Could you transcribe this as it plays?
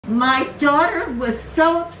My daughter was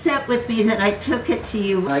so upset with me that I took it to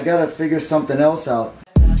you. I gotta figure something else out.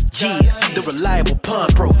 Yeah, the reliable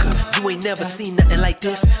pawnbroker. You ain't never seen nothing like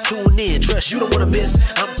this. Tune in, trust you don't wanna miss.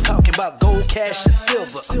 I'm talking about gold, cash, and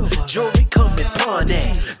silver. Jewelry come in pawn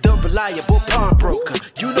that. The reliable pawnbroker.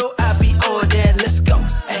 You know I be on that. Let's go.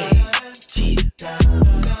 Hey,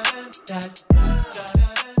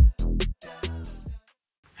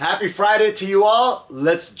 Happy Friday to you all.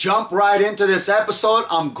 Let's jump right into this episode.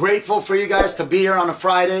 I'm grateful for you guys to be here on a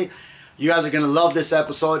Friday. You guys are gonna love this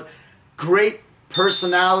episode. Great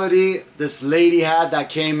personality this lady had that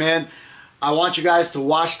came in. I want you guys to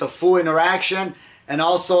watch the full interaction and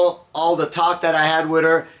also all the talk that I had with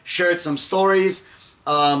her. Shared some stories.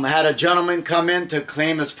 Had a gentleman come in to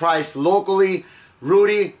claim his price locally.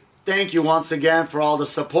 Rudy, thank you once again for all the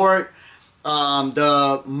support.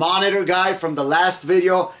 The monitor guy from the last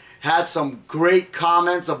video had some great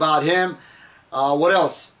comments about him. What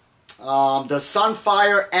else? The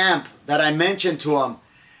Sunfire amp that I mentioned to him.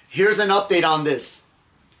 Here's an update on this.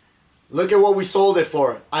 Look at what we sold it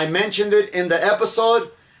for. I mentioned it in the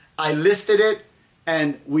episode. I listed it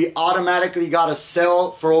and we automatically got a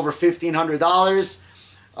sell for over $1,500.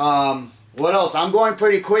 What else? I'm going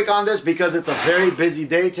pretty quick on this because it's a very busy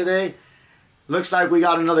day today. Looks like we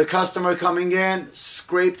got another customer coming in.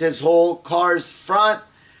 Scraped his whole car's front.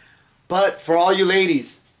 But for all you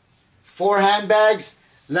ladies, 4 handbags,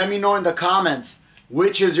 let me know in the comments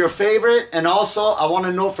which is your favorite, and also I want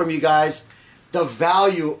to know from you guys the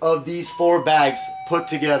value of these 4 bags put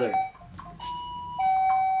together.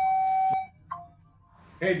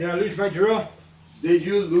 Hey, did I lose my drill? Did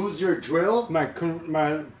you lose your drill? My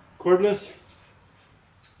cordless?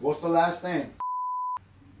 What's the last name?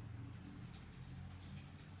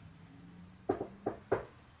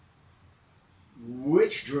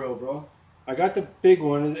 Which drill, bro? I got the big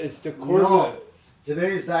one. It's the cordless. No,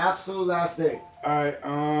 today is the absolute last day. Alright,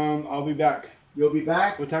 I'll be back. You'll be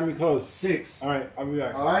back? What time you close? 6. Alright, I'll be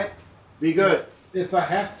back. Alright? Be good. If I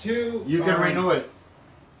have to... You can renew it.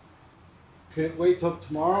 Can it wait till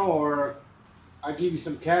tomorrow, or I'll give you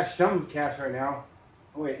some cash right now.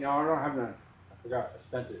 Oh wait, no, I don't have none. I forgot, I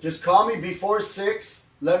spent it. Just call me before 6.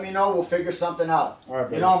 Let me know, we'll figure something out.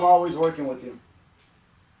 Alright, you know I'm always working with you.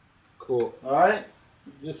 Cool. Alright?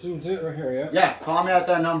 Just it right here, yeah? Yeah, call me at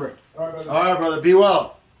that number. Alright, brother. Alright, brother. Be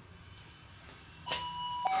well.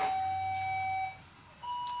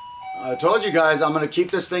 I told you guys I'm going to keep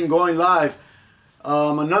this thing going live.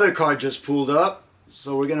 Another car just pulled up.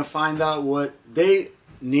 So we're going to find out what they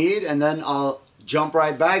need and then I'll jump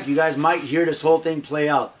right back. You guys might hear this whole thing play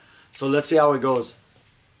out. So let's see how it goes.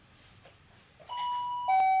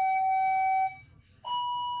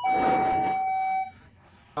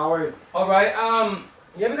 How are you? Alright,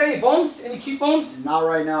 you ever got any phones? Any cheap phones? Not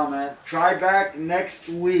right now, man. Try back next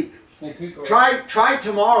week. Next week? Try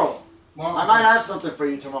tomorrow. Tomorrow? I might have something for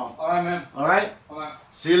you tomorrow. Alright, man. Alright? Alright.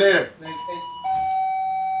 See you later. Thanks.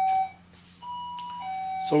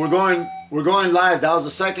 So we're going live. That was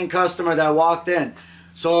the second customer that walked in.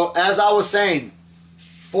 So as I was saying,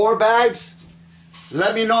 4 bags.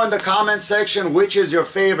 Let me know in the comment section which is your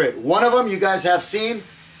favorite. One of them you guys have seen,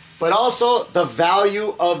 but also the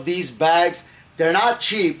value of these bags. They're not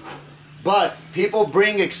cheap, but people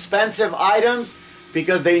bring expensive items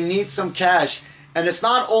because they need some cash. And it's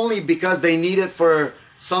not only because they need it for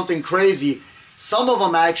something crazy. Some of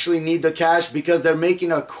them actually need the cash because they're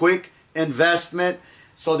making a quick investment.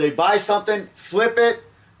 So they buy something, flip it,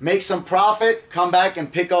 make some profit, come back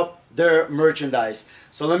and pick up their merchandise.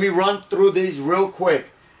 So let me run through these real quick.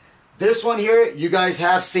 This one here, you guys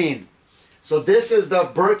have seen. So this is the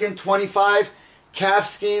Birkin 25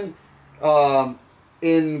 calfskin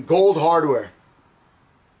in gold hardware.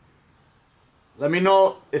 Let me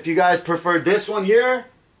know if you guys prefer this one here,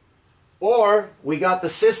 or we got the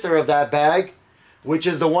sister of that bag, which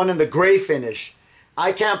is the one in the gray finish.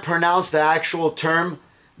 I can't pronounce the actual term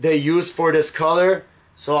they use for this color,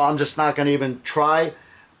 so I'm just not gonna even try.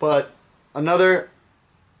 But another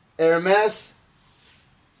Hermes.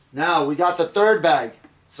 Now we got the third bag.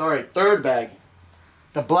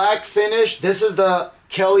 The black finish. This is the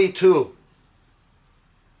Kelly 2.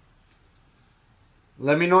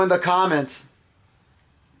 Let me know in the comments.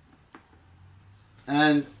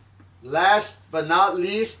 And last but not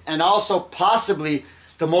least, and also possibly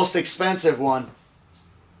the most expensive one,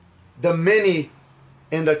 the mini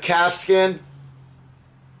in the calfskin.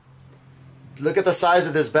 Look at the size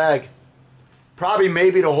of this bag. Probably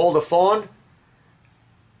maybe to hold a phone,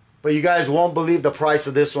 but you guys won't believe the price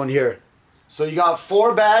of this one here. So you got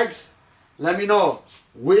 4 bags. Let me know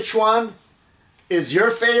which one is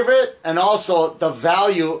your favorite and also the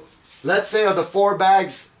value, let's say, of the 4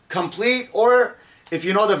 bags complete, or if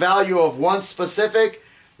you know the value of one specific,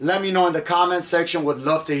 let me know in the comment section. Would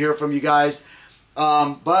love to hear from you guys.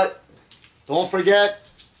 But don't forget,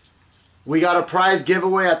 we got a prize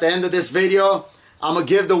giveaway at the end of this video. I'm going to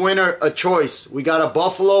give the winner a choice. We got a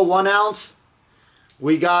Buffalo 1 ounce.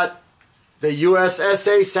 We got the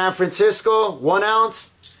USSA San Francisco 1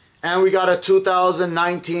 ounce. And we got a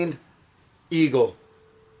 2019 Eagle.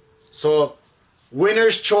 So,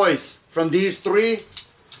 winner's choice from these three.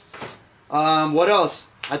 What else?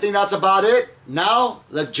 I think that's about it. Now,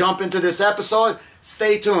 let's jump into this episode.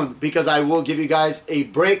 Stay tuned because I will give you guys a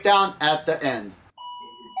breakdown at the end.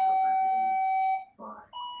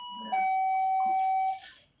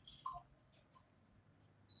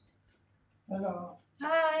 Hello.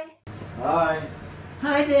 Hi. Hi.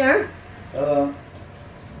 Hi there. Hello.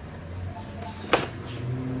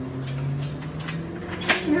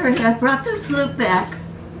 Here, I brought the flute back.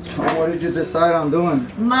 What did you decide on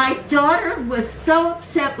doing? My daughter was so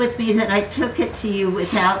upset with me that I took it to you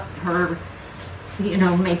without her, you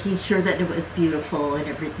know, making sure that it was beautiful and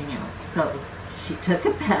everything else. So she took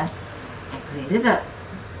it back and cleaned it up,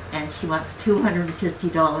 and she wants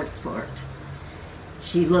 $250 for it.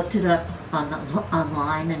 She looked it up on the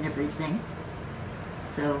online and everything.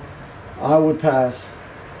 So I would pass.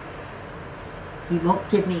 you won't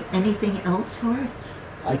give me anything else for it?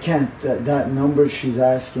 I can't. That number she's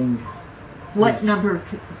asking. What number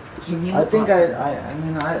can you? I think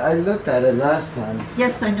I looked at it last time.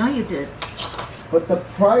 Yes, I know you did. But the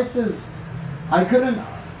prices, I couldn't.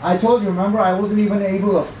 I told you. Remember, I wasn't even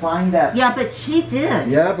able to find that. Yeah, but she did.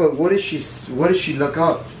 Yeah, but what did she look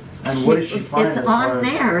up? And what did she find? It's on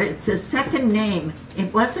there. It's a second name.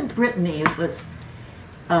 It wasn't Brittany. It was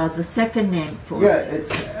the second name for Yeah, it.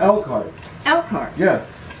 it's Elkhart. Elkhart. Yeah,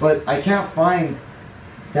 but I can't find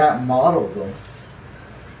that model though.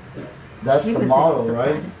 That's She the was model, able to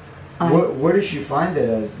right? find it. Where did she find it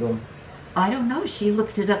as though? I don't know. She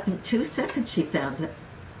looked it up in 2 seconds. She found it.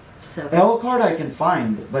 So Elkhart I can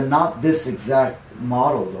find, but not this exact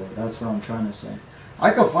model though. That's what I'm trying to say.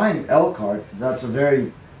 I can find Elkhart. That's a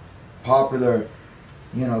very popular,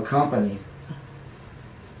 you know, company.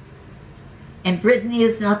 And Brittany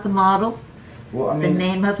is not the model. Well, I The mean,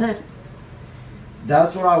 name of it.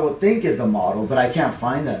 that's what I would think is the model, but I can't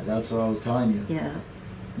find that. That's what I was telling you. Yeah.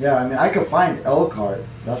 Yeah, I mean, I could find Elkhart.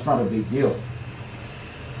 That's not a big deal.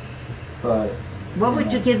 But What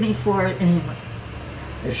would you give me for it anyway?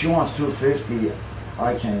 if she wants $250,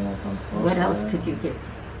 I can't even come close. What to else that. could you give?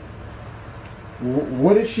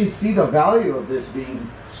 What did she see the value of this being?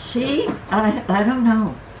 I don't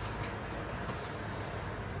know.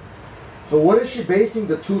 So what is she basing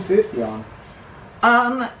the $250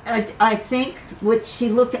 on? I think what she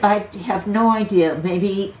looked, I have no idea.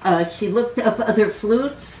 Maybe she looked up other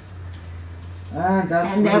flutes and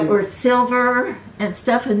that were silver and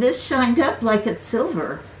stuff, and this shined up like it's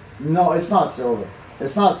silver. No, it's not silver.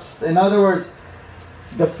 It's not. In other words,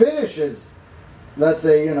 the finish is, let's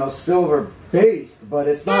say, you know, silver based, but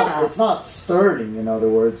it's not. Yeah. It's not sterling. In other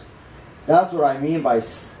words, that's what I mean by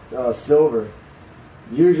silver.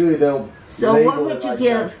 Usually they'll. So label what would it you like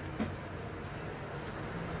give? that.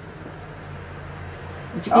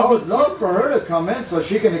 Would you I give would me love for her to come in so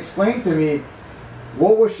she can explain to me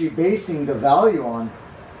what was she basing the value on.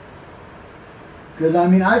 Because I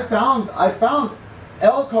mean, I found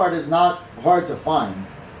Elkhart is not hard to find.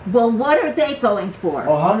 Well, what are they going for?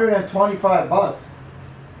 $125.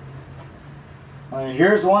 I mean,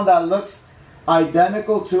 here's one that looks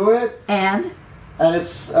identical to it, And and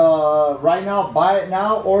it's right now, buy it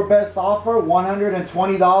now or best offer,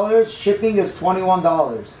 $120. Shipping is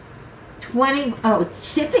 $21. 20. Oh,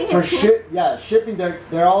 shipping For is shipping.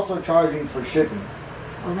 They're also charging for shipping.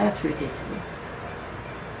 Oh, that's ridiculous.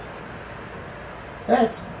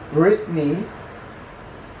 That's Brittany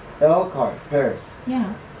Elkhart, Paris.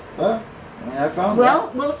 Yeah. Huh? I mean, I found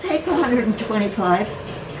Well, we'll take 125. that.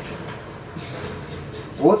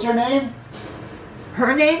 What's her name?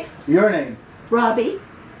 Her name? Your name? Robbie.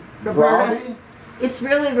 Roberta. Robbie? It's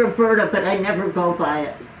really Roberta, but I never go by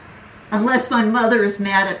it. Unless my mother is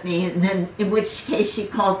mad at me, and then in which case she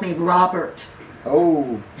calls me Robert.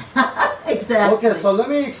 Oh. Exactly. Okay, so let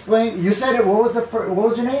me explain. You said it. What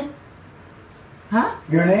was your name? Huh?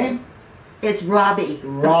 Your name? It's Robbie.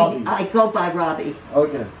 Robbie. I go by Robbie.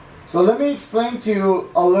 Okay. So let me explain to you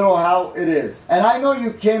a little how it is. And I know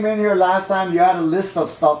you came in here last time. You had a list of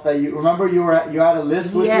stuff that you remember. You had a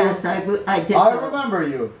list with Yes, you. I did. I remember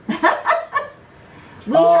you.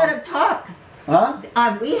 We had a talk. Huh?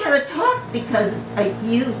 We had a talk because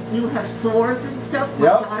you have swords and stuff. My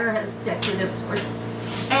Yep. daughter has decorative swords.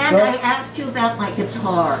 And So- I asked you about my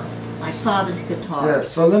guitar. My father's guitar. Yeah,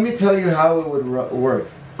 so let me tell you how it would work.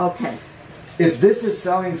 Okay. If this is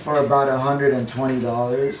selling for about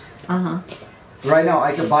 $120, Uh-huh. right now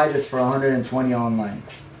I could buy this for $120 online.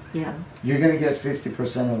 Yeah. You're gonna get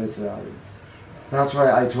 50% of its value. That's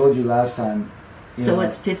why I told you last time. So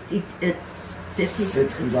it's $50.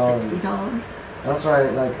 $60. $60. That's why,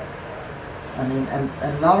 like, I mean,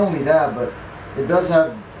 and not only that, but it does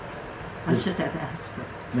have. I should have asked her.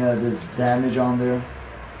 Yeah, there's damage on there.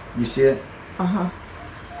 You see it? Uh-huh.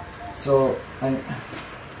 So,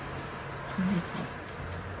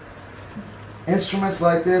 instruments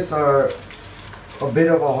like this are a bit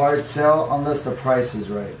of a hard sell unless the price is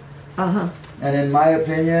right. Uh-huh. And in my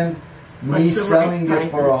opinion, me What's the selling right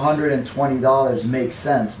it for $120 makes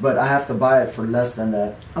sense, but I have to buy it for less than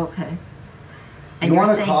that. Okay. You And want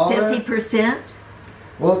you're a saying collar? 50%?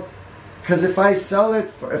 Well, because if I sell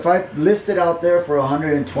it, if I list it out there for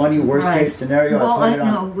 120, worst Right. case scenario, Well, I put it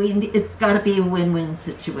on. no, it's got to be a win-win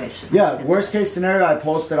situation. Yeah, worst case scenario, I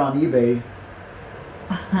post it on eBay,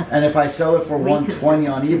 and if I sell it for We could 120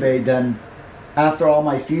 on eBay, then after all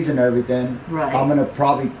my fees and everything, Right. I'm gonna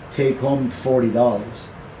probably take home $40.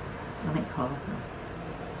 Let me call her.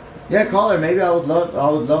 Yeah, call her. Maybe I would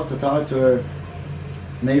love to talk to her.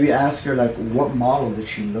 Maybe ask her like what model did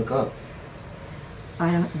she look up.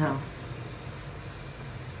 I don't know.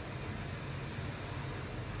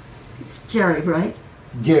 It's Jerry, right?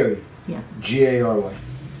 Gary. Yeah. Gary.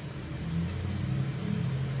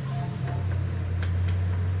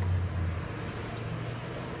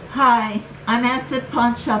 Hi, I'm at the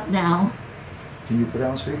pawn shop now, Can you put it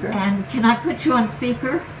on speaker? and can I put you on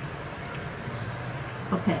speaker?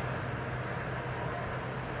 Okay.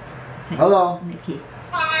 Okay. Hello. Nikki.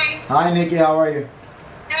 Hi. Hi, Nikki. How are you?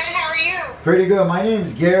 Good, how are you? Pretty good. My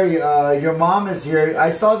name's Gary. Your mom is here. I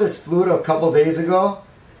saw this flute a couple days ago.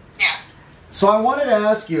 Yeah. So I wanted to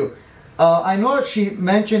ask you, I know she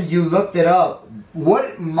mentioned you looked it up.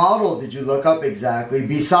 What model did you look up exactly,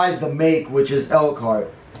 besides the make, which is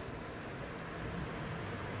Elkhart?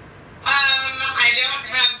 I don't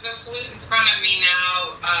have the flute in front of me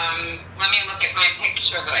now. Let me look at my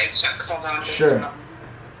picture that I took. Hold on. just a Sure. moment.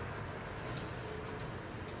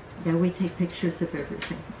 Yeah, we take pictures of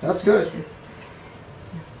everything. That's good.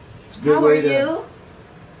 It's a good How are way to. you?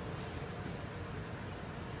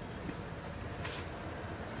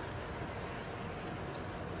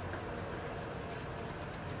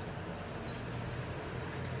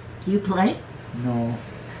 Do you play? No.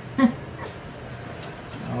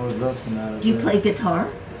 I would love to know. Do you play guitar?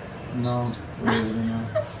 No, believe it or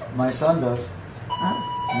not. My son does.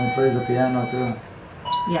 Oh, And he plays the piano too.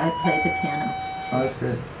 yeah, I play the piano. Oh, that's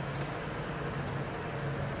good.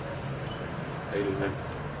 How you doing, man?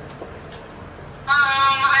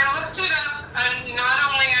 I looked it up, and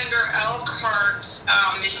not only under Elkhart,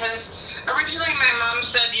 because originally my mom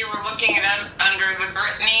said you were looking it up under the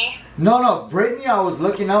Brittany. No, Brittany I was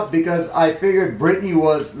looking up because I figured Brittany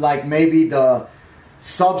was like maybe the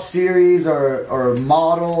sub-series or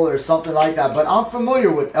model or something like that. But I'm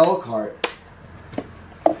familiar with Elkhart.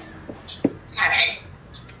 Okay.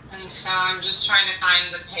 And so I'm just trying to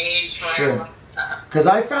find the page where Sure. I looked it up. Because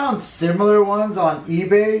I found similar ones on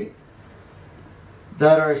eBay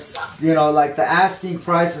that are, you know, like the asking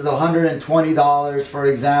price is $120, for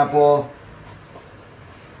example.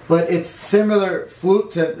 But it's similar flute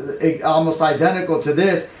to, almost identical to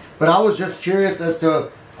this. But I was just curious as to,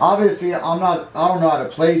 obviously I don't know how to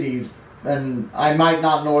play these, and I might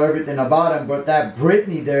not know everything about them. But that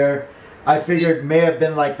Brittany there, I figured may have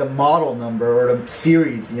been like the model number or the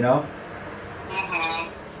series, you know. Mm-hmm.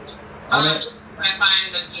 I mean- I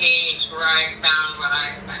find the page where I found what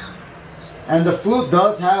I found. And the flute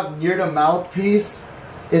does have, near the mouthpiece,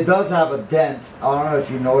 it does have a dent. I don't know if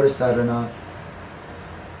you noticed that or not.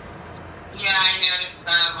 Yeah, I noticed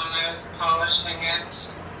that when I was polishing it.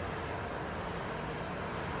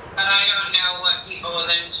 But I don't know what people with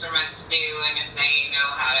instruments do and if they know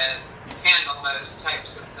how to handle those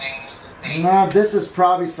types of things. No, this is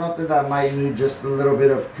probably something that might need just a little bit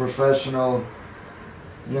of professional,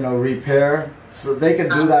 you know, repair. So they can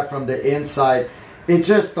do that from the inside. It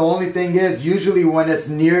just, the only thing is, usually when it's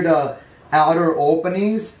near the outer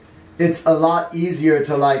openings, it's a lot easier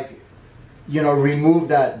to, like, you know, remove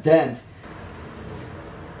that dent.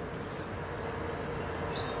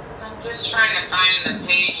 I'm just trying to find the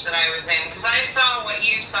page that I was in, because I saw what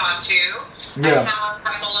you saw too. Yeah. I saw a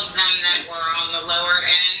couple of them that were on the lower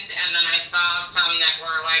end, and then I saw some that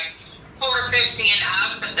were like $450 and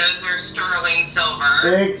up, but those are sterling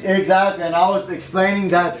silver. Exactly, and I was explaining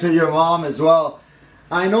that to your mom as well.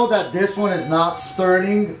 I know that this one is not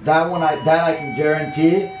sterling. That one, I can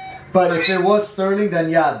guarantee. But if it was sterling, then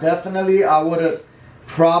yeah, definitely I would have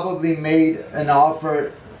probably made an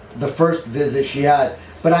offer the first visit she had.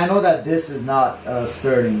 But I know that this is not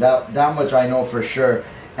sterling. That much I know for sure.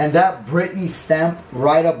 And that Britney stamp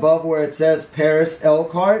right above where it says Paris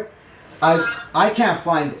Elkhart, I can't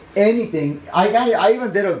find anything. I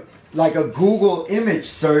even did a Google image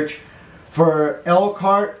search for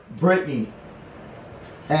Elkhart Britney,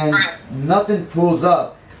 and nothing pulls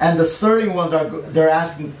up. And the sterling ones they're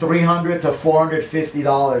asking $300 to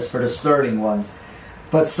 $450 for the sterling ones.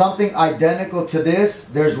 But something identical to this,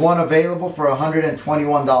 there's one available for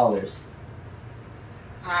 $121.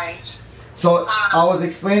 Right. So I was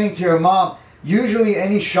explaining to your mom, usually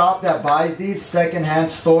any shop that buys these,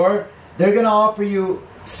 secondhand store, they're going to offer you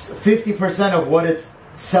 50% of what it's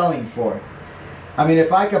selling for. I mean,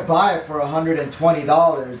 if I could buy it for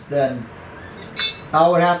 $120, then I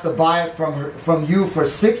would have to buy it from you for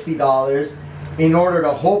 $60 in order to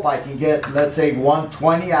hope I can get, let's say,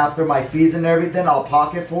 $120 after my fees and everything. I'll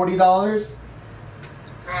pocket $40.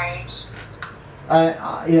 Right.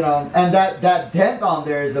 You know, and that dent on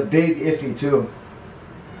there is a big iffy too.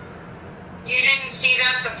 You didn't see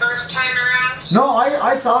that the first time around? No,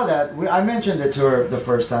 I saw that. I mentioned it to her the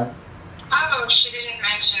first time. Oh, she didn't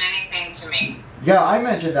mention anything to me. Yeah, I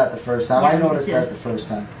mentioned that the first time. Yeah, I noticed you did. that the first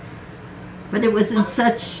time. But it was in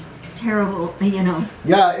such terrible, you know.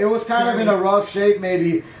 Yeah, it was kind of in a rough shape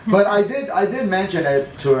maybe, but I did mention it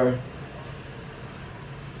to her.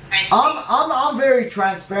 I'm very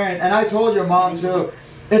transparent, and I told your mom too.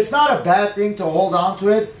 It's not a bad thing to hold on to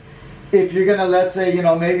it if you're gonna, let's say, you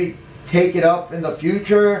know, maybe take it up in the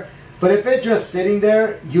future. But if it's just sitting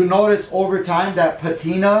there, you notice over time that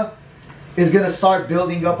patina is gonna start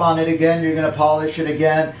building up on it again. You're gonna polish it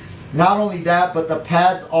again. Not only that, but the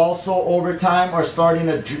pads also over time are starting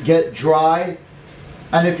to get dry.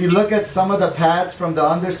 And if you look at some of the pads from the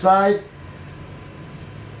underside,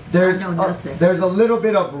 there's a little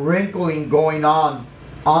bit of wrinkling going on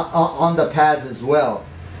the pads as well.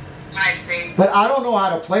 I see. But I don't know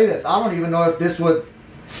how to play this. I don't even know if this would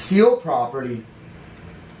seal properly.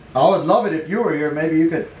 I would love it if you were here. Maybe you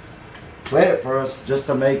could play it for us just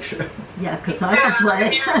to make sure. Yeah, because I can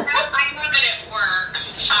play it. I know that it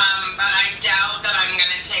works, but I doubt that I'm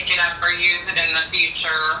going to take it up or use it in the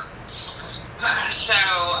future. So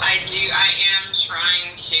I am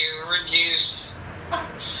trying to reduce.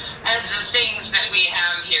 And the things that we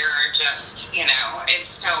have here are just, you know,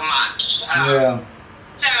 it's so much. Yeah.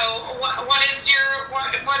 So what is your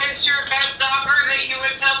best offer that you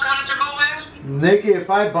would feel comfortable with? Nikki,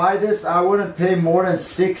 if I buy this, I wouldn't pay more than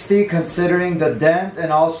 $60 considering the dent,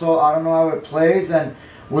 and also I don't know how it plays. And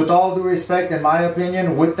with all due respect, in my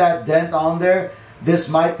opinion, with that dent on there, this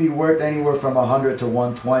might be worth anywhere from $100 to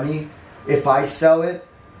 $120 if I sell it.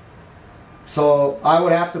 So I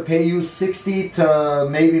would have to pay you $60 to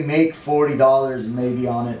maybe make $40 maybe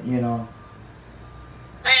on it, you know.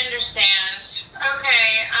 I understand.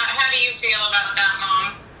 Okay, how do you feel about that,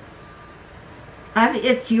 Mom?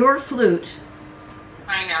 It's your flute.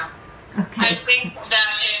 I know. Okay. I think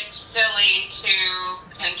that it's silly to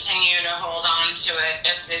continue to hold on to it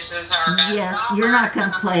if this is our best Yes, offer. you're not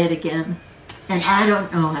going to play it again. And I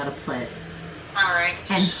don't know how to play it. All right.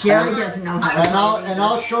 And Jerry doesn't know how to play it. And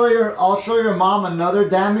I'll show your mom another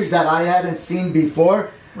damage that I hadn't seen before.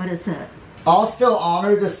 What is that? I'll still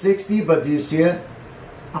honor the $60, but do you see it?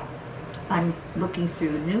 Oh, I'm looking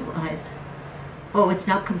through new eyes. Oh, it's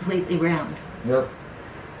not completely round. Yep.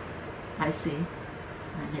 I see.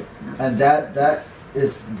 I did not. And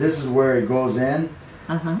this is where it goes in.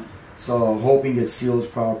 Uh-huh. So hoping it seals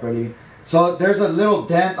properly. So there's a little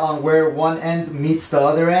dent on where one end meets the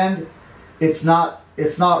other end. It's not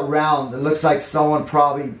round. It looks like someone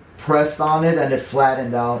probably pressed on it and it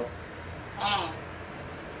flattened out. Oh.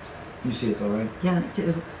 You see it though, right? Yeah, I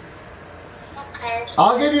do. Okay.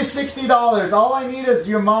 I'll give you $60. All I need is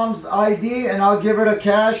your mom's ID and I'll give her the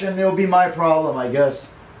cash and it'll be my problem, I guess.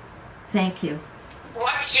 Thank you.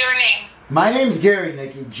 What's your name? My name's Gary,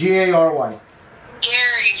 Nikki. G-A-R-Y.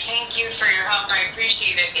 Gary, thank you for your help. I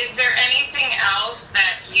appreciate it. Is there anything else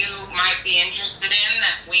that you might be interested in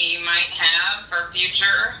that we might have for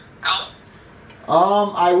future help?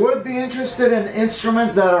 I would be interested in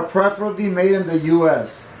instruments that are preferably made in the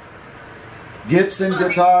U.S. Gibson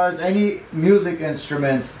guitars, any music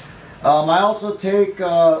instruments. I also take,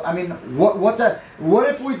 what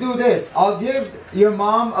if we do this? I'll give your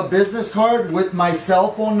mom a business card with my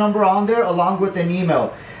cell phone number on there along with an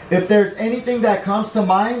email. If there's anything that comes to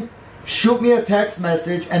mind, shoot me a text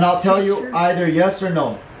message and I'll tell you either yes or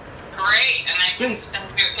no. Great, and I can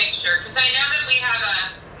send you a picture. Because I know that we have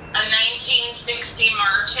a 1960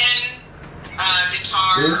 Martin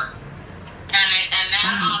guitar. And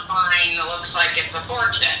that online looks like it's a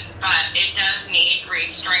fortune, but it does need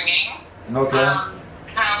restringing. Okay.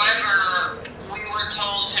 However, we were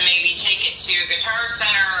told to maybe take it to Guitar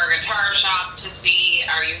Center or Guitar Shop to see.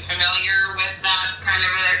 Are you familiar with that kind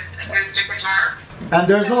of an acoustic guitar? And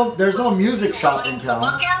there's no music shop in town.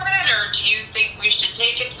 Look at it, or do you think we should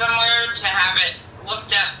take it somewhere to have it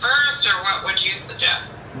looked at first, or what would you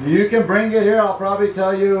suggest? You can bring it here. I'll probably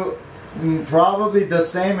tell you probably the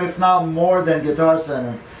same, if not more, than Guitar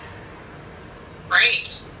Center.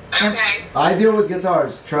 Great. Okay. I deal with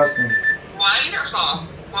guitars, trust me. Wonderful.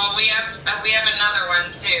 Well, we have another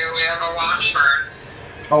one too. We have a Washburn.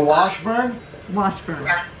 A Washburn? Washburn.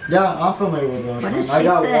 Yeah. Yeah, I'm familiar with What Washburn. did she I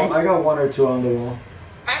got say? I got one or two on the wall.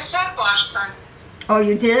 I said Washburn. Oh,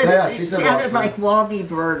 you did? Yeah, she it said sounded Washburn. like Wobby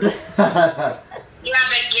Bird. Yeah,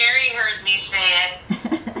 but Gary heard me say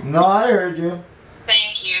it. No, I heard you.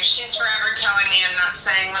 Thank you. She's forever telling me I'm not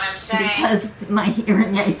saying what I'm saying. Because my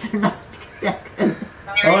hearing aids are not that good.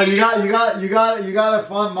 Oh, you got a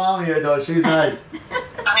fun mom here though. She's nice.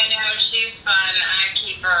 I know, she's fun. I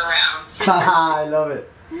keep her around. I love it.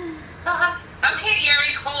 Okay,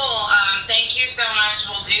 Gary, cool. Thank you so much.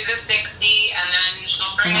 We'll do the 60, and then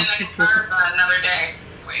she'll bring in the guitar another day.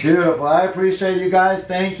 Beautiful. I appreciate you guys.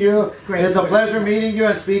 Thank you. Great. It's a pleasure meeting you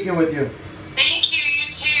and speaking with you. Thank you,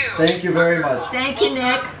 you too. Thank you very much. Thank you,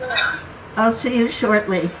 Nick. I'll see you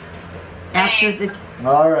shortly. After the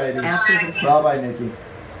Alrighty. after this. Bye bye, Nikki.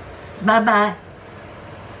 Bye bye.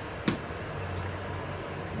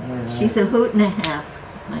 Alright. She's a hoot and a half,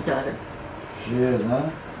 my daughter. She is, huh?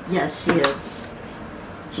 Yes, she is.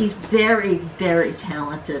 She's very, very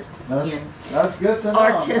talented. That's good to know.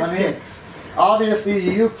 Artistic. I mean, obviously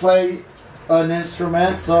you play an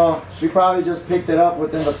instrument, so she probably just picked it up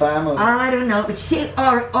within the family. I don't know, but she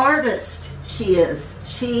artist. She is.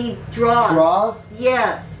 She draws. Draws?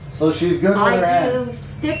 Yes. So she's good with her I hands. do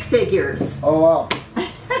stick figures. Oh wow.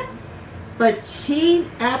 But she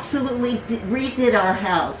absolutely redid our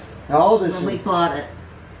house How old is when we she? bought it,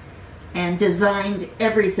 and designed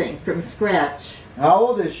everything from scratch. How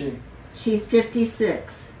old is she? She's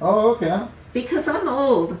 56. Oh, okay. Because I'm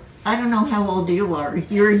old. I don't know how old you are.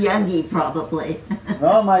 You're a youngie, probably.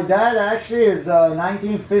 No, my dad actually is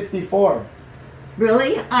 1954.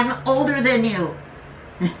 Really? I'm older than you.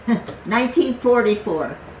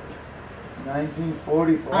 1944.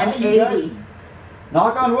 1944. I'm Hey, you guys- 80.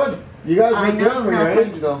 knock on wood. You guys I look know, good for your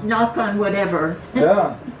age, though. knock on whatever.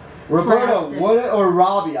 Yeah. Roberta, Plastic. or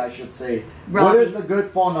Robbie, I should say. What Robbie. is a good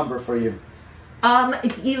phone number for you?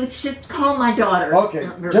 You should call my daughter. Okay,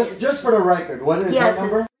 just for the record, what is Yes, that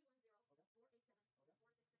number?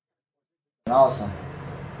 Awesome.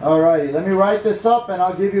 Alrighty, let me write this up and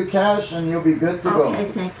I'll give you cash and you'll be good to go. Okay,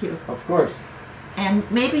 thank you. Of course. And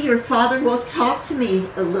maybe your father will talk to me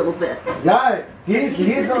a little bit. Yeah, he's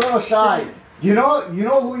a little shy. You know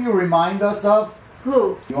who you remind us of?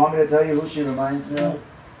 Who? You want me to tell you who she reminds me of?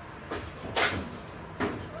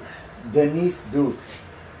 Denise Duke.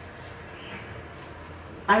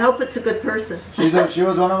 I hope it's a good person. She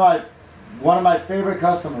was one of my favorite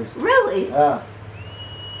customers. Really? Yeah.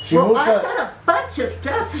 She Well, moved I've to got a bunch of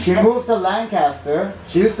stuff. she moved to Lancaster.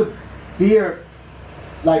 She used to be here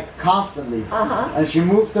like constantly. Uh-huh. And she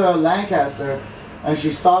moved to Lancaster and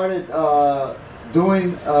she started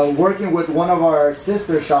working with one of our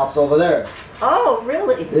sister shops over there. Oh,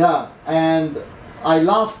 really? Yeah, and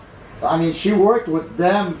she worked with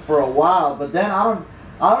them for a while, but then I don't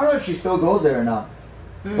know if she still goes there or not.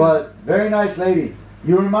 But very nice lady.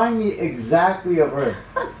 You remind me exactly of her.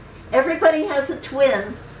 Everybody has a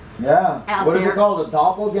twin. Yeah. Out What is there. it called? A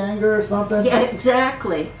doppelganger or something? Yeah,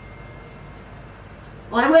 exactly.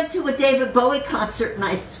 Well, I went to a David Bowie concert, and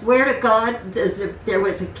I swear to God, there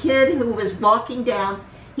was a kid who was walking down.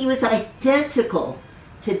 He was identical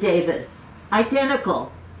to David.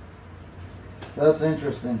 Identical. That's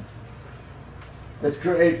interesting. It's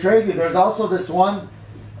crazy. There's also this one,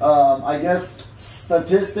 I guess,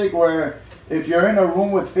 statistic where if you're in a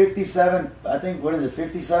room with 57, I think,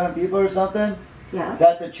 57 people or something, Yeah.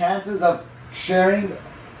 that the chances of sharing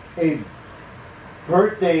a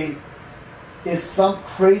birthday is some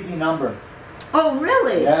crazy number. Oh,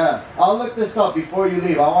 really? Yeah, I'll look this up before you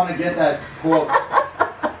leave. I want to get that quote.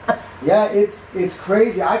 Yeah, it's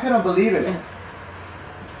crazy. I couldn't believe it.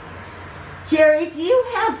 Jerry, do you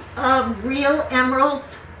have real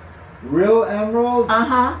emeralds? Real emeralds?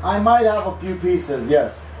 Uh-huh. I might have a few pieces,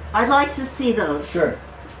 yes. I'd like to see those. Sure.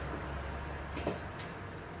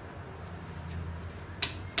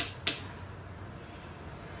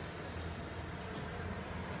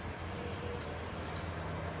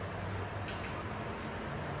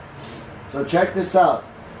 So check this out.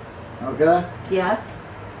 Okay? Yeah.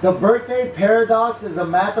 The birthday paradox is a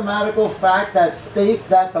mathematical fact that states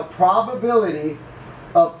that the probability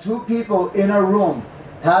of two people in a room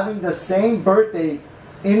having the same birthday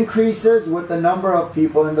increases with the number of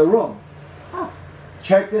people in the room. Oh.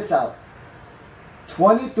 Check this out.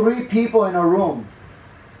 23 people in a room.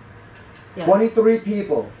 Yeah. 23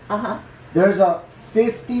 people. Uh-huh. There's a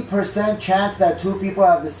 50% chance that two people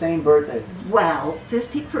have the same birthday. Wow,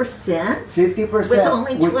 50%? 50% With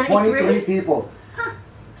only 23 people. Huh.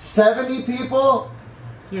 70 people,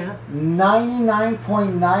 Yeah.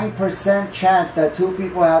 99.9% chance that two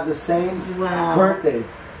people have the same Wow. birthday.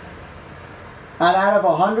 And out of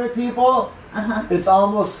 100 people, Uh-huh. it's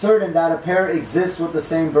almost certain that a pair exists with the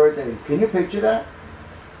same birthday. Can you picture that?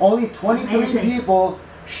 Only 23 Amazing. people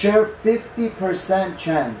share 50%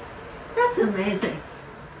 chance. That's amazing.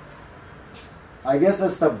 I guess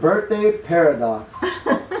it's the birthday paradox.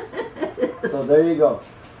 So there you go.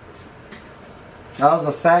 That was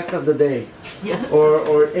the fact of the day. Yes.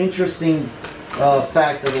 Or interesting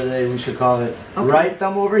fact of the day, we should call it. Okay. Right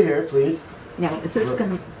thumb over here, please. Now, is this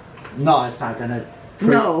going to... No, it's not going to...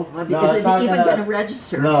 No, is it's it not even gonna- going to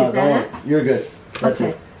register? No, is that no, it? you're good. That's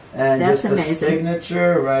Okay. it. And That's just the amazing.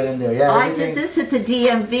 signature right in there. Yeah, I everything- did this at the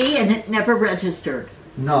DMV and it never registered.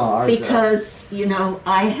 No, ours Because, you know,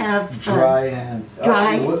 I have... dry hand.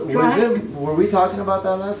 dry- dry- Were we talking about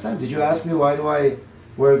that last time? Did you ask me why do I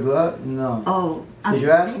wear gloves? No. Oh. Did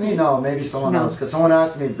you ask me? No, maybe someone No. else. Because someone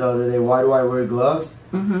asked me the other day, why do I wear gloves?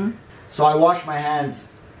 Mm-hmm. So I wash my hands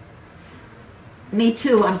Me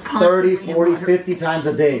too. I'm constantly 30, in 40, water. 50 times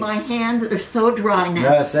a day. My hands are so dry now.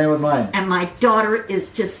 Yeah, same with mine. And my daughter is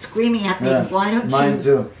just screaming at me, Yeah, why don't mine you...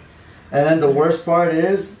 too. And then the worst part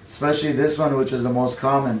is, especially this one, which is the most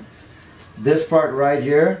common, this part right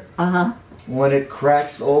here, Uh-huh. when it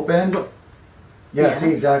cracks open, yeah, Yeah.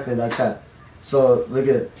 see, exactly like that. So, look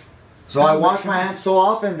at it. So I wash my hands so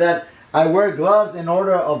often that I wear gloves in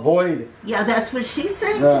order to avoid... Yeah, that's what she's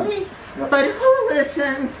saying Yeah. to me. Yeah. But who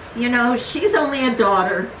listens? You know, she's only a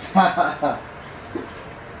daughter.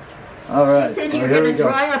 All right, She said so you're here we going to go.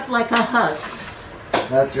 dry up like a husk.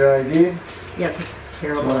 That's your ID. Yes, it's a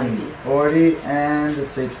terrible idea. 40 and the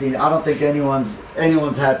 16. I don't think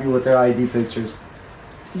anyone's happy with their ID pictures.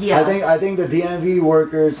 Yeah. I think the DMV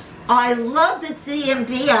workers. I love the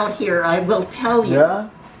DMV out here, I will tell you. Yeah.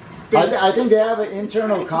 I think they have an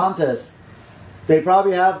internal contest. They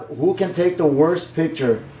probably have who can take the worst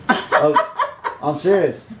picture. I'm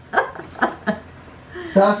serious.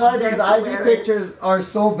 That's why these That's ID hilarious. pictures are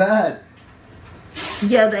so bad.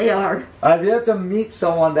 Yeah, they are. I've yet to meet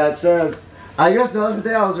someone that says. I guess the other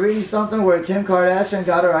day I was reading something where Kim Kardashian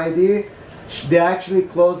got her ID. They actually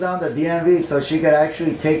closed down the DMV so she could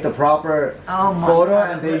actually take the proper Oh my photo,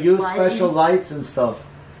 God, and they with use lighting? special lights and stuff.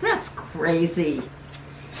 That's crazy.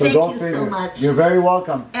 So Thank go you so figure. much. You're very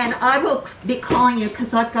welcome. And I will be calling you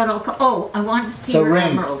because I've got all... Oh, I wanted to see The your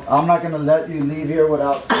rings. emeralds. I'm not gonna let you leave here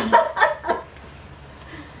without seeing.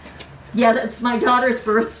 Yeah, that's my daughter's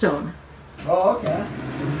birthstone. Oh, okay.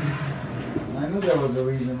 I knew there was a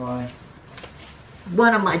reason why.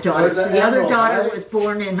 One of my daughters. the The other emerald, daughter right? was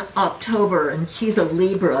born in October, and she's a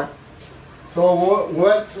Libra. So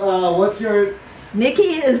what's your? Nikki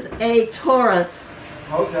is a Taurus.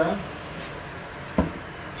 Okay.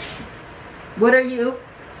 What are you?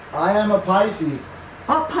 I am a Pisces.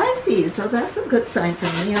 Oh, Pisces. So that's a good sign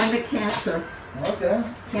for me. I'm a Cancer. Okay.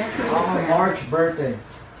 Cancer. with I'm a Crown. March birthday.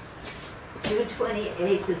 June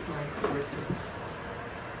 28th is my birthday.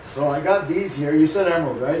 So I got these here. You said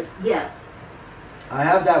emerald, right? Yes. I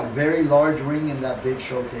have that very large ring in that big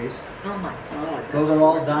showcase. Oh my God. Those are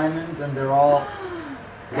all diamonds, and they're all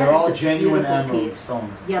That is a genuine beautiful emerald piece.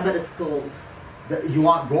 stones. Yeah, but it's gold. You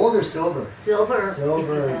want gold or silver? Silver.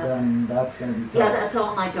 Silver, if you have. then that's gonna be tough. Yeah, that's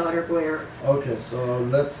all my daughter wears. Okay, so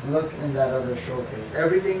let's look in that other showcase.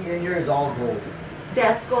 Everything in here is all gold.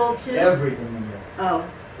 That's gold too? Everything in here. Oh,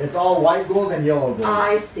 It's all white gold and yellow gold.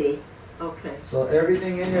 I see. Okay. So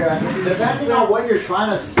everything in here, I mean, depending on what you're trying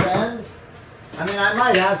to spend, I mean, I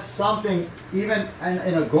might have something even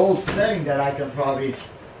in a gold setting that I can probably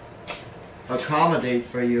accommodate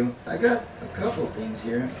for you. I got a couple things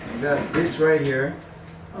here. I got this right here.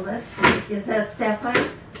 Oh, that's pretty. Is that sapphire?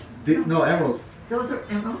 No, emerald. Those are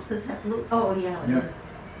emeralds. Is that blue? Oh, yeah. it Yeah. is.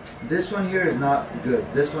 This one here is not good.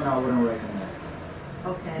 This one I wouldn't recommend.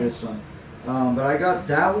 Okay. This one. But I got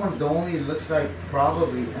that one's the only, looks like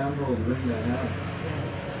probably emerald ring I have.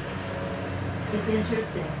 It's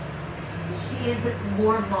interesting. She is a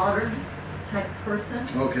more modern type person.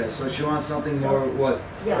 Okay, so she wants something more, what,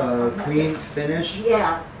 Yeah. clean finish?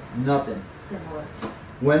 Yeah, Nothing. similar.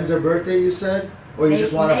 When's her birthday, you said? Or you May-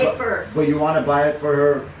 just want May to, 1st. but you want to buy it for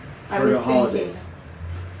her for the holidays.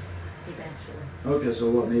 Eventually. Okay, so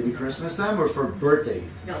what? Maybe Christmas time or for birthday?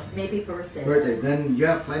 No, maybe birthday. Birthday. Then you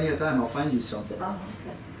have plenty of time. I'll find you something. Oh,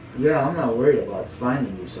 okay. Yeah, I'm not worried about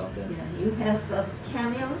finding you something. Yeah, you have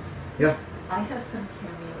cameos? Yeah. I have some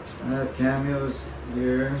cameos. I have cameos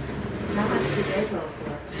here. How much do they go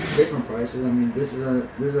for? Different prices. I mean, this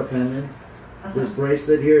is a pendant. Uh-huh. This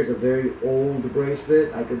bracelet here is a very old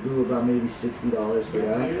bracelet. I could do about maybe $60 for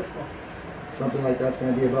that. Beautiful. Something like that's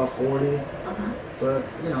gonna be about 40. Uh-huh. But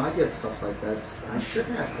you know, I get stuff like that. I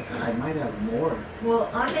shouldn't have. I might have more. Well,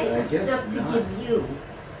 I may But I have guess stuff to not. give you.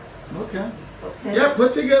 Okay. Okay. Yeah,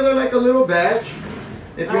 put together like a little badge.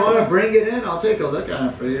 If you want to Okay. bring it in, I'll take a look at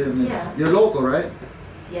it for you. I mean, Yeah. you're local, right?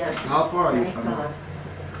 Yes. How far are you Thank from God.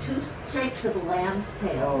 it? 2 shakes of a lamb's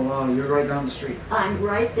tail. Oh wow, you're right down the street. I'm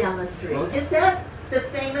right down the street. Okay. Is that the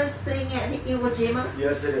famous thing at Iwo Jima?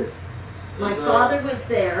 Yes, it is. My It's, father was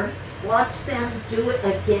there, watched them do it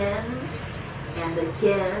again and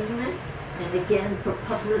again and again for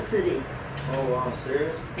publicity. Oh wow,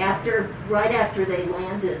 serious? Right after they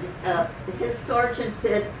landed, his sergeant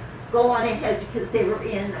said, "Go on ahead," because they were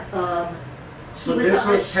in. So he was this on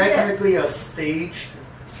a was ship. technically a staged.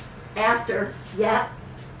 After, yeah,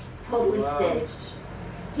 totally Wow. staged.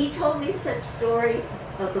 He told me such stories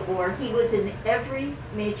of the war. He was in every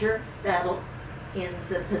major battle in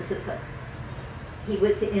the Pacific. He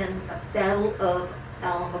was in a battle of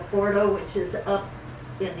Alamogordo, which is up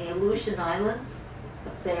in the Aleutian Islands,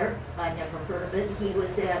 up there. I never heard of it. He was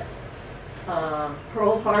at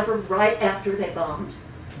Pearl Harbor right after they bombed.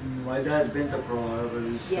 My dad's been to Pearl Harbor.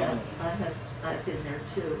 He's Yeah, I've been there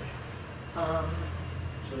too.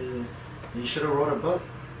 So you should have wrote a book.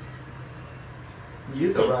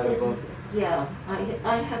 You could write a book. Yeah,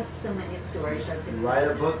 I have so many stories. I've been Write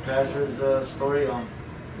a book, pass his story on.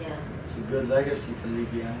 Yeah, It's a good legacy to leave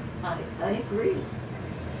behind. I agree.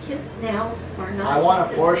 Kids now are not. I want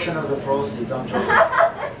a portion of the proceeds. I'm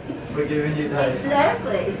joking. For giving you that.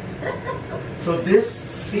 Exactly. So this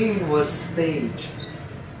scene was staged.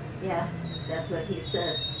 Yeah, that's what he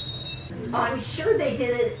said. I'm sure they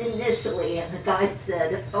did it initially, and the guy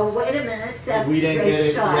said, "Oh, wait a minute, that's We a didn't great get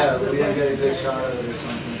it. shot." Yeah, But we didn't get a let's good shot of it or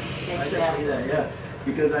something. I can see Exactly. that. Yeah,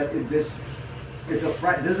 because this is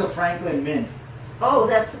a Franklin Mint. Oh,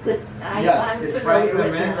 that's good. I'm It's familiar Franklin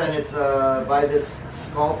with Mint, that. and it's by this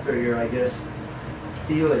sculptor here, I guess,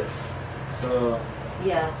 Felix. So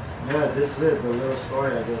Yeah, yeah, this is it. The little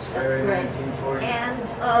story, I guess. that's February great. 1940. And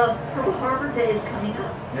Pearl Harbor Day is coming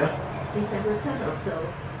up, Yeah. December 7th, Yeah. so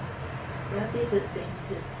that'd be a good thing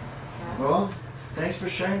to have. Well, thanks for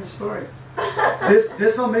sharing the story.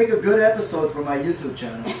 This will make a good episode for my YouTube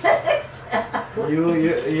channel.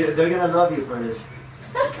 They're gonna love you for this.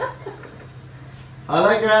 I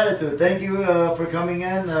like your attitude. Thank you for coming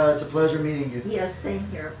in. It's a pleasure meeting you. Yes, same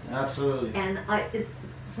here. Absolutely. And it's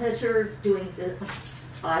a pleasure doing business.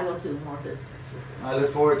 I will do more business with I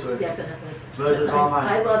look forward to you. it. Definitely. Pleasure's all mine.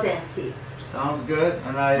 I love antiques. Sounds good. And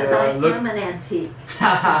Because I I look am an antique.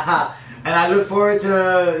 and I look forward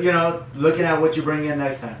to looking at what you bring in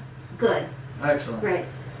next time. Good. Excellent. Great.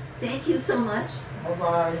 Thank you so much. Bye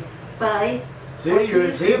bye. Bye.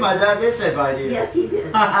 See, my dad did say bye to you. Yes, he did.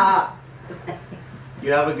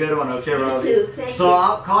 You have a good one, okay, You Robbie? too. Thank So you.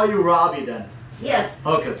 I'll call you Robbie then. Yes,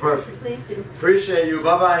 Okay, perfect. please do. Appreciate you.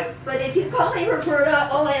 Bye bye. But if you call me Roberta,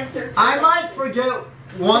 I'll answer. I might forget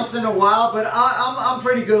once in a while, but I'm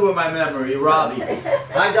pretty good with my memory, Robbie.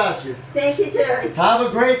 I got you. Thank you, Jerry. Have a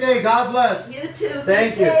great day. God bless. You too.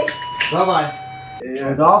 Thank Be you. safe. Bye bye. Yeah.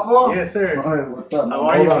 Rodolfo? Yes, sir. All right, what's up? How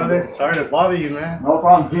are you, brother? Sorry to bother you, man. No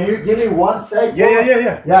problem. Can you give me 1 sec? Yeah, bro?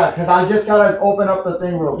 yeah. Yeah, because I just gotta open up the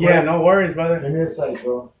thing real quick. Yeah, no worries, brother. Give me a sec,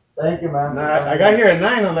 bro. Thank you, man. Nah, I got here at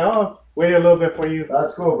 9. I'm like, oh, wait a little bit for you.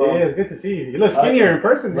 That's cool, bro. Yeah, it's good to see you. You look skinnier in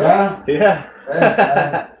person, bro. Yeah? Yeah. Thanks,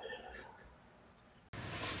 man.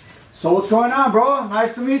 So what's going on, bro?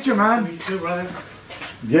 Nice to meet you, man. You too, brother.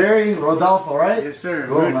 Gary, Rodolfo, right? Yes, sir.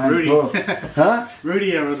 Cool, man. Rudy. Cool. Huh?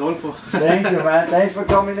 Rudy and Rodolfo. Thank you, man. Thanks for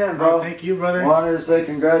coming in, bro. Oh, thank you, brother. Wanted to say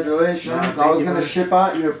congratulations. Thank I was you, gonna brother. ship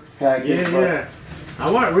out your package. Yeah, but yeah.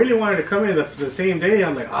 I really wanted to come in the same day.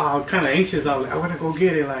 I'm like, oh, I'm kind of anxious. I was like, I want to go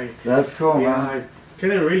get it. Like, That's cool, you know, man. I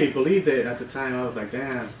couldn't really believe it at the time. I was like,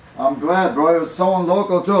 damn, I'm glad, bro. It was someone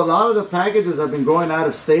local too. A lot of the packages have been going out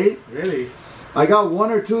of state. really? I got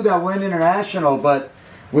 1 or 2 that went international, but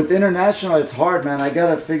with international, it's hard, man. I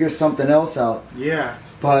gotta figure something else out. Yeah.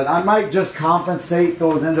 But I might just compensate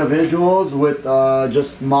those individuals with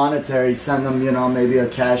just monetary. Send them, maybe a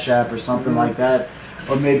Cash App or something like that,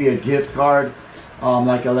 or maybe a gift card,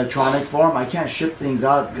 like electronic form. I can't ship things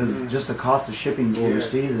out because just the cost of shipping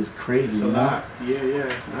overseas is crazy. It's a you know? lot. Yeah,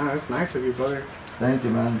 yeah. Nah, that's nice of you, brother. Thank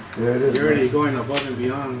you, man. There it is. You're already going above and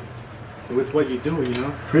beyond with what you do, you know?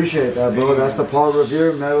 Appreciate that, bro. That's the Paul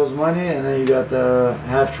Revere Metals money, and then you got the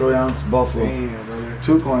half troy ounce Buffalo. Damn, brother.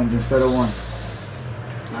 2 coins instead of 1.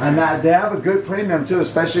 And that, they have a good premium too,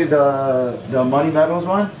 especially the Money Metals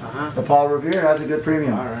one. The Paul Revere has a good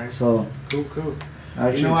premium. All right. So cool.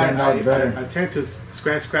 Actually, you know, better. I tend to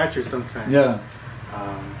scratchers sometimes. Yeah.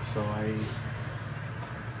 So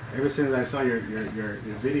ever since I saw your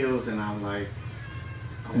videos, and I'm like,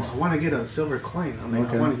 I want to get a silver coin. I'm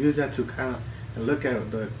like, I want to use that to kind of look at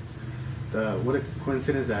the what a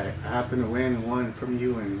coincidence that I happened to win one from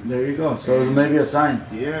you. And there you go. So it was maybe a sign.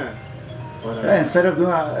 Yeah. But, yeah. Instead of doing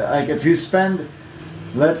like if you spend,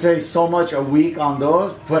 let's say, so much a week on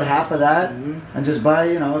those, put half of that and just buy,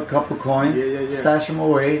 you know, a couple coins, stash them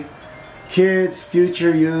away. Kids,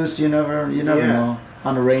 future use. You never know.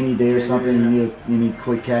 On a rainy day or something, you need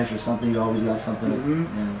quick cash or something. You always got something to you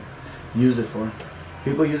know, use it for.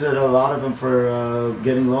 People use it, a lot of them, for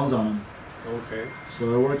getting loans on them. Okay.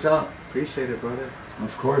 So it works out. Appreciate it, brother.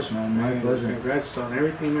 Of course, man. My pleasure. Congrats on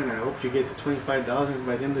everything, man. I hope you get to 25,000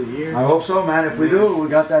 by the end of the year. I hope so, man. If we do, we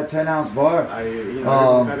got that 10-ounce bar.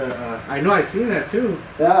 I know I seen that too.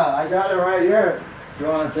 Yeah, I got it right here. You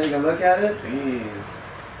want to take a look at it? Damn.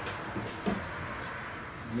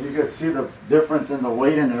 You can see the difference in the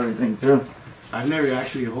weight and everything too. I've never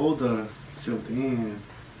actually hold a silk. Damn.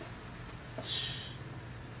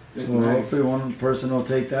 So nice. Hopefully one person will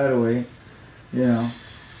take that away. You know,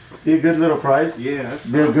 be a good little price. Yeah, that's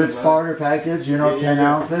be a good starter package. You know, 10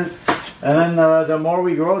 ounces, and then the more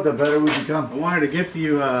we grow, the better we become. I wanted to gift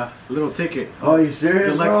you a little ticket. Oh, you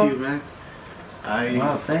serious, good luck bro? to you, man.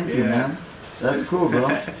 Wow, thank you, man. That's cool, bro.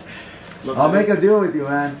 I'll make a deal with you,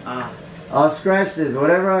 man. I'll scratch this.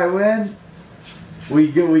 Whatever I win,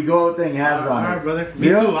 we go thing halves on it. All right, brother. Me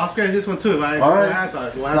too. I'll scratch this one too. All right.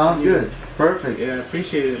 Sounds good. Perfect. Yeah,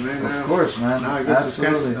 appreciate it, man. Of course, man. Now I get to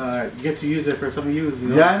scratch, get to use it for some use. You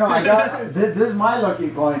know? Yeah, I know. I got this is my lucky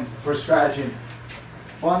coin for scratching.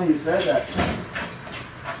 Funny you said that.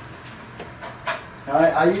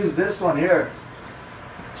 I use this one here.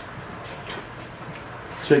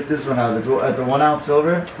 Check this one out. It's a 1 ounce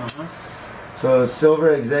silver. So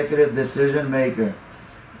silver executive decision maker.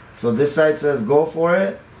 So this side says go for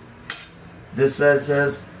it. This side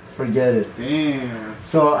says forget it. Damn.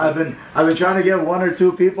 So I've been trying to get 1 or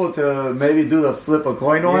 2 people to maybe do the flip a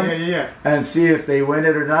coin one. And see if they win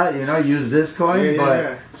it or not. You know, use this coin.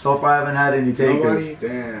 But so far I haven't had any takers. Nobody?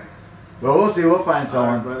 Damn. Well, we'll see. We'll find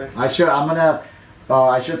someone. Right, I should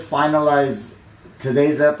finalize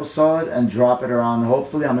today's episode and drop it around.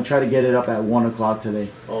 Hopefully, I'm gonna try to get it up at 1 o'clock today.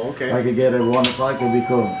 Oh, okay. If I could get it at 1 o'clock, it'd be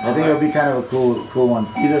cool. I think it'll be kind of a cool one.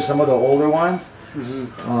 These are some of the older ones.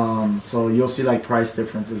 So you'll see like price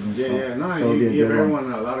differences and stuff. Yeah. No, so you give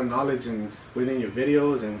everyone a lot of knowledge and within your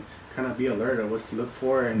videos and kind of be alert of what to look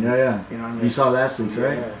for. And You know what I mean? You saw last week's,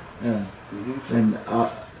 right? Yeah. And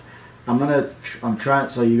I'm trying.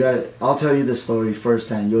 So you got it. I'll tell you the story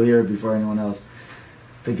firsthand. You'll hear it before anyone else.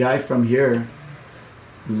 The guy from here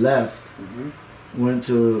left, went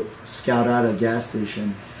to scout out a gas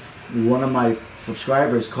station. One of my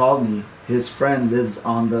subscribers called me. His friend lives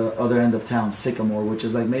on the other end of town, Sycamore, which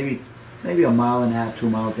is like maybe 1.5 miles, 2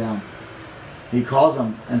 miles down. He calls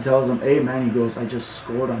him and tells him, hey man, he goes, I just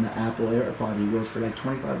scored on the Apple AirPod. He goes, for like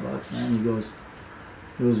 $25, man. He goes,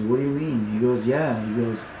 what do you mean? He goes, yeah. He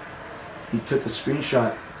goes, he took a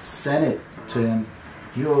screenshot, sent it to him.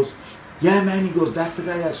 He goes, yeah man. He goes, that's the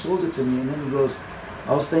guy that sold it to me. And then he goes,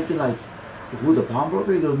 I was thinking like, who, the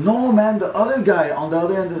pawnbroker? He goes, no man, the other guy on the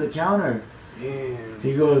other end of the counter. Damn.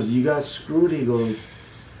 He goes, you got screwed. He goes,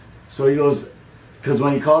 so he goes, because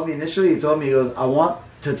when he called me initially, he told me, he goes, I want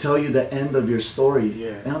to tell you the end of your story. Yeah.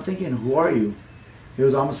 And I'm thinking, who are you? He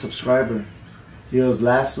goes, I'm a subscriber. He goes,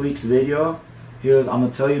 last week's video, he goes, I'm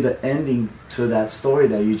going to tell you the ending to that story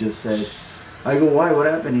that you just said. I go, why? What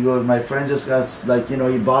happened? He goes, my friend just got, like, you know,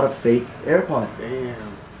 he bought a fake AirPod.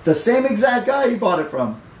 Damn. The same exact guy he bought it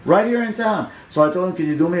from. Right here in town. So I told him, can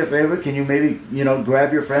you do me a favor? Can you maybe, you know,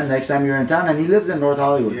 grab your friend next time you're in town? And he lives in North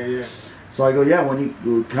Hollywood. Yeah. So I go, yeah, when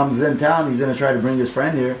he comes in town, he's going to try to bring his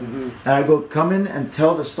friend here. And I go, come in and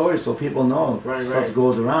tell the story so people know stuff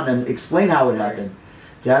goes around and explain how it happened.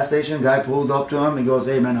 Gas station, guy pulled up to him. He goes,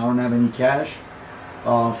 hey, man, I don't have any cash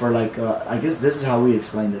for like, I guess this is how he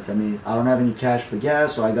explained it to me. I don't have any cash for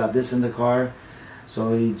gas, so I got this in the car.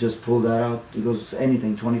 So he just pulled that out. He goes,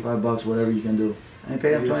 anything, $25, whatever you can do. I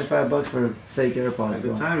paid him $25 for a fake AirPods. At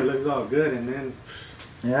the time, it looks all good, and then...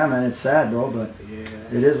 Yeah, man, it's sad, bro, but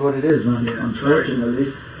it is what it is, man. Yeah,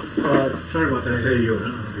 unfortunately. Sorry about that. Hey, you.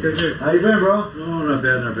 Good. How you been, bro? Oh, not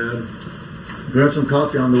bad, not bad. Grab some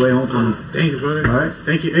coffee on the way home from. Thank you, brother. All right.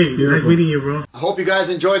 Thank you. Hey, Beautiful. nice meeting you, bro. I hope you guys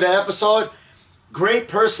enjoyed the episode. Great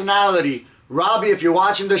personality. Robbie, if you're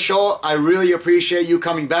watching the show, I really appreciate you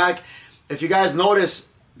coming back. If you guys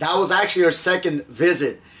notice, that was actually her second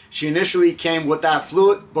visit. She initially came with that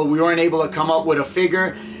flute, but we weren't able to come up with a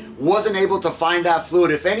figure. Wasn't able to find that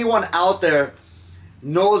flute. If anyone out there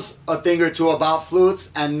knows a thing or two about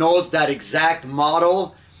flutes and knows that exact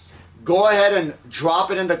model, go ahead and drop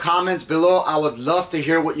it in the comments below. I would love to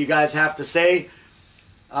hear what you guys have to say.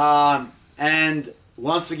 And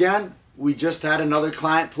once again, we just had another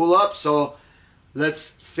client pull up, so let's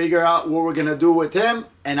figure out what we're gonna do with him,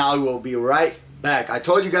 and I will be right back. I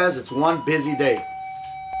told you guys it's one busy day.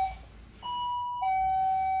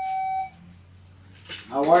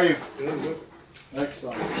 How are you? Good.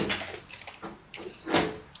 Excellent.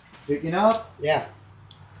 Picking up? Yeah.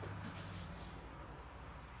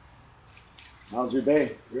 How's your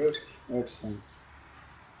day? Good. Excellent.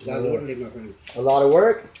 That's only my friend. A lot of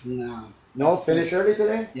work? No. No? Finish early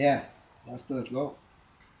today? Yeah. That's too slow.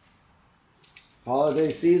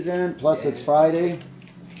 Holiday season, plus it's Friday.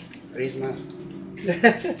 Christmas.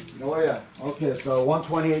 Oh yeah. Okay, so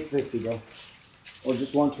 128.50, bro. Or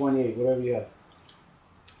just 128, whatever you have.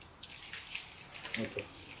 Okay.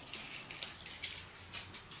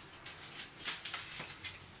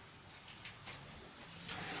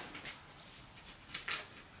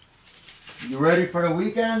 You ready for the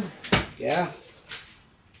weekend? Yeah.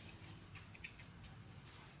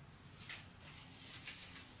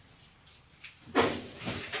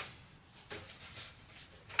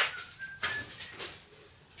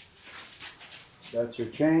 That's your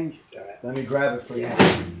change. Let me grab it for you.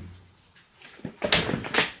 Yeah.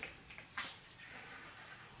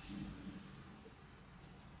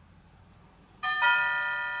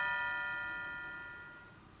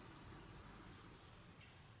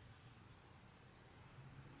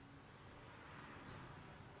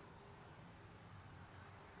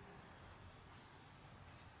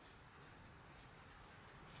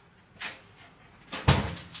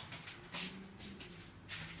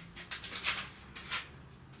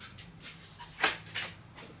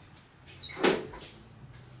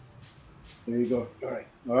 There you go. All right.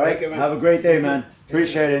 All right. Thank you, man. Have a great day, man.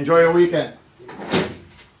 Appreciate it. Enjoy your weekend.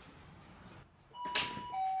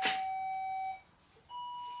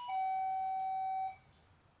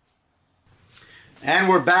 And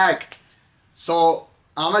we're back. So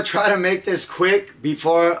I'm going to try to make this quick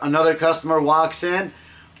before another customer walks in.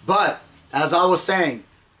 But as I was saying,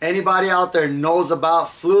 anybody out there knows about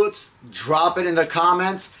flutes, drop it in the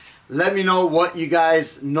comments. Let me know what you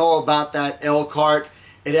guys know about that L cart.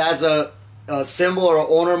 It has a symbol or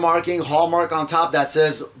owner marking, hallmark on top that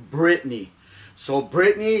says Brittany. So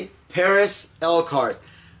Brittany Paris Elkhart.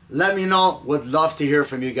 Let me know. Would love to hear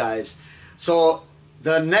from you guys. So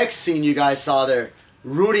the next scene you guys saw there,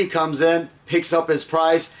 Rudy comes in, picks up his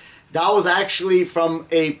prize. That was actually from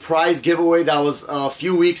a prize giveaway that was a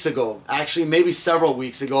few weeks ago. Actually, maybe several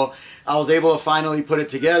weeks ago. I was able to finally put it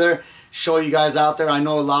together, show you guys out there. I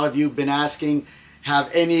know a lot of you have been asking,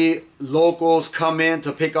 have any locals come in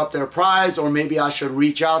to pick up their prize, or maybe I should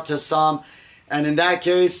reach out to some. And in that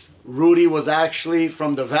case, Rudy was actually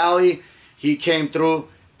from the Valley. He came through,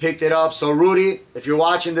 picked it up. So Rudy, if you're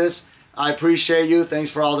watching this, I appreciate you.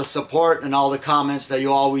 Thanks for all the support and all the comments that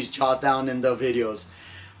you always jot down in the videos.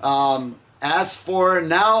 As for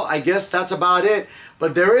now, I guess that's about it.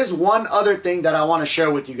 But there is one other thing that I want to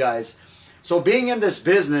share with you guys. So being in this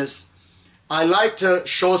business, I like to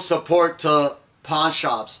show support to pawn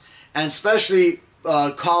shops, and especially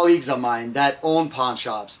colleagues of mine that own pawn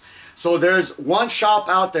shops. So there's one shop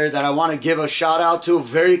out there that I want to give a shout out to, a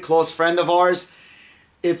very close friend of ours.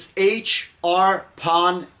 It's HR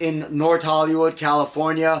Pawn in North Hollywood,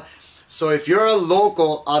 California. So if you're a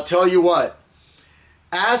local, I'll tell you what,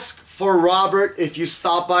 ask for Robert if you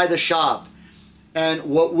stop by the shop. And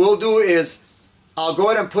what we'll do is, I'll go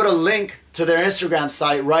ahead and put a link to their Instagram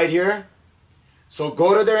site right here. So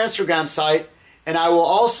go to their Instagram site, and I will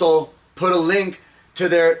also put a link to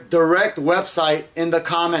their direct website in the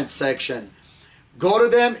comments section. Go to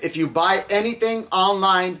them. If you buy anything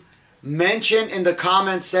online, mention in the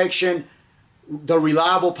comments section The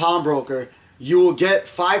Reliable Pawnbroker. You will get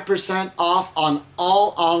 5% off on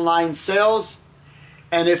all online sales.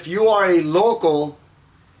 And if you are a local,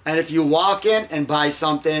 and if you walk in and buy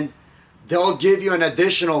something, they'll give you an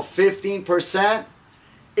additional 15%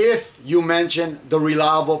 if you mention The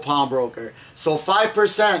Reliable Pawnbroker. So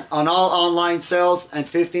 5% on all online sales and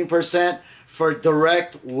 15% for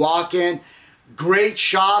direct walk-in. Great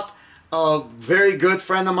shop. A very good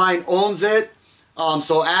friend of mine owns it.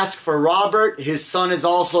 So ask for Robert. His son is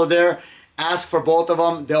also there. ask for both of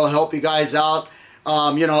them. They'll help you guys out.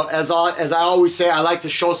 You know, as I always say, I like to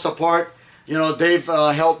show support. You know, they've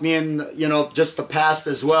helped me in, you know, just the past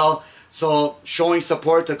as well. So showing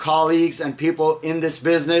support to colleagues and people in this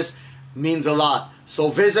business means a lot. So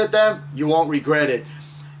visit them, you won't regret it.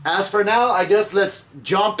 As for now, I guess let's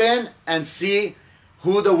jump in and see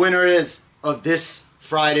who the winner is of this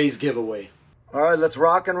Friday's giveaway. All right, let's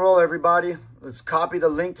rock and roll, everybody. Let's copy the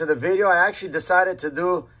link to the video. I actually decided to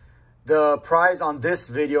do the prize on this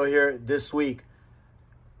video here this week.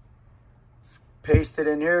 Let's paste it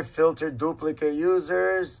in here, filter duplicate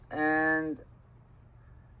users, and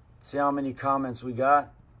see how many comments we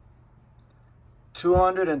got.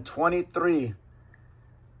 223.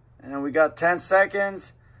 And we got 10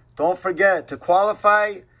 seconds. Don't forget to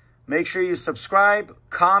qualify. Make sure you subscribe,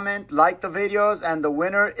 comment, like the videos, and the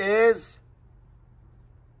winner is...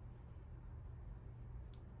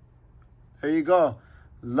 There you go.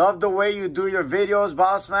 Love the way you do your videos,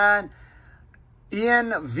 boss man.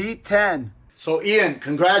 Ian V10. So Ian,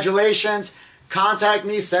 congratulations. Contact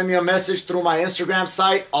me, send me a message through my Instagram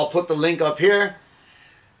site. I'll put the link up here.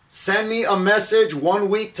 Send me a message 1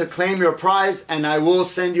 week to claim your prize, and I will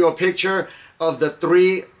send you a picture of the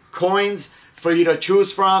 3 coins for you to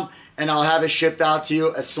choose from, and I'll have it shipped out to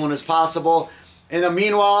you as soon as possible. In the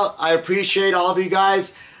meanwhile, I appreciate all of you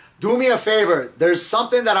guys. Do me a favor. There's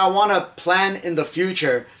something that I want to plan in the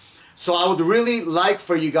future. So I would really like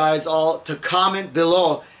for you guys all to comment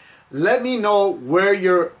below. Let me know where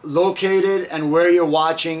you're located and where you're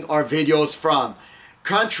watching our videos from.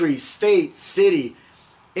 Country, state, city.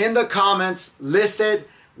 In the comments, listed.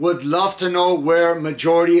 Would love to know where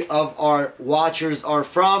majority of our watchers are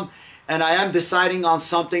from. And I am deciding on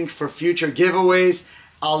something for future giveaways.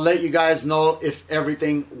 I'll let you guys know if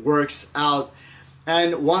everything works out.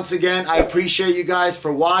 And once again, I appreciate you guys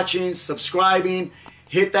for watching, subscribing.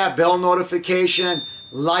 Hit that bell notification.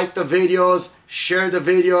 Like the videos. Share the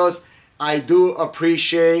videos. I do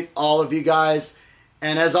appreciate all of you guys.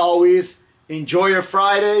 And as always, enjoy your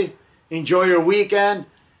Friday. Enjoy your weekend.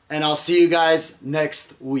 And I'll see you guys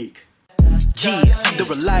next week. Yeah, the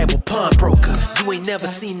reliable pawnbroker. You ain't never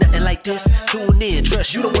seen nothing like this. Tune in,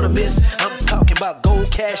 trust you don't wanna miss. I'm talking about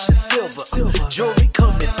gold, cash, and silver. Jewelry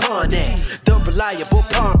coming pawn that. The reliable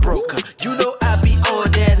pawnbroker. You know I be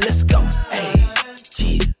on that.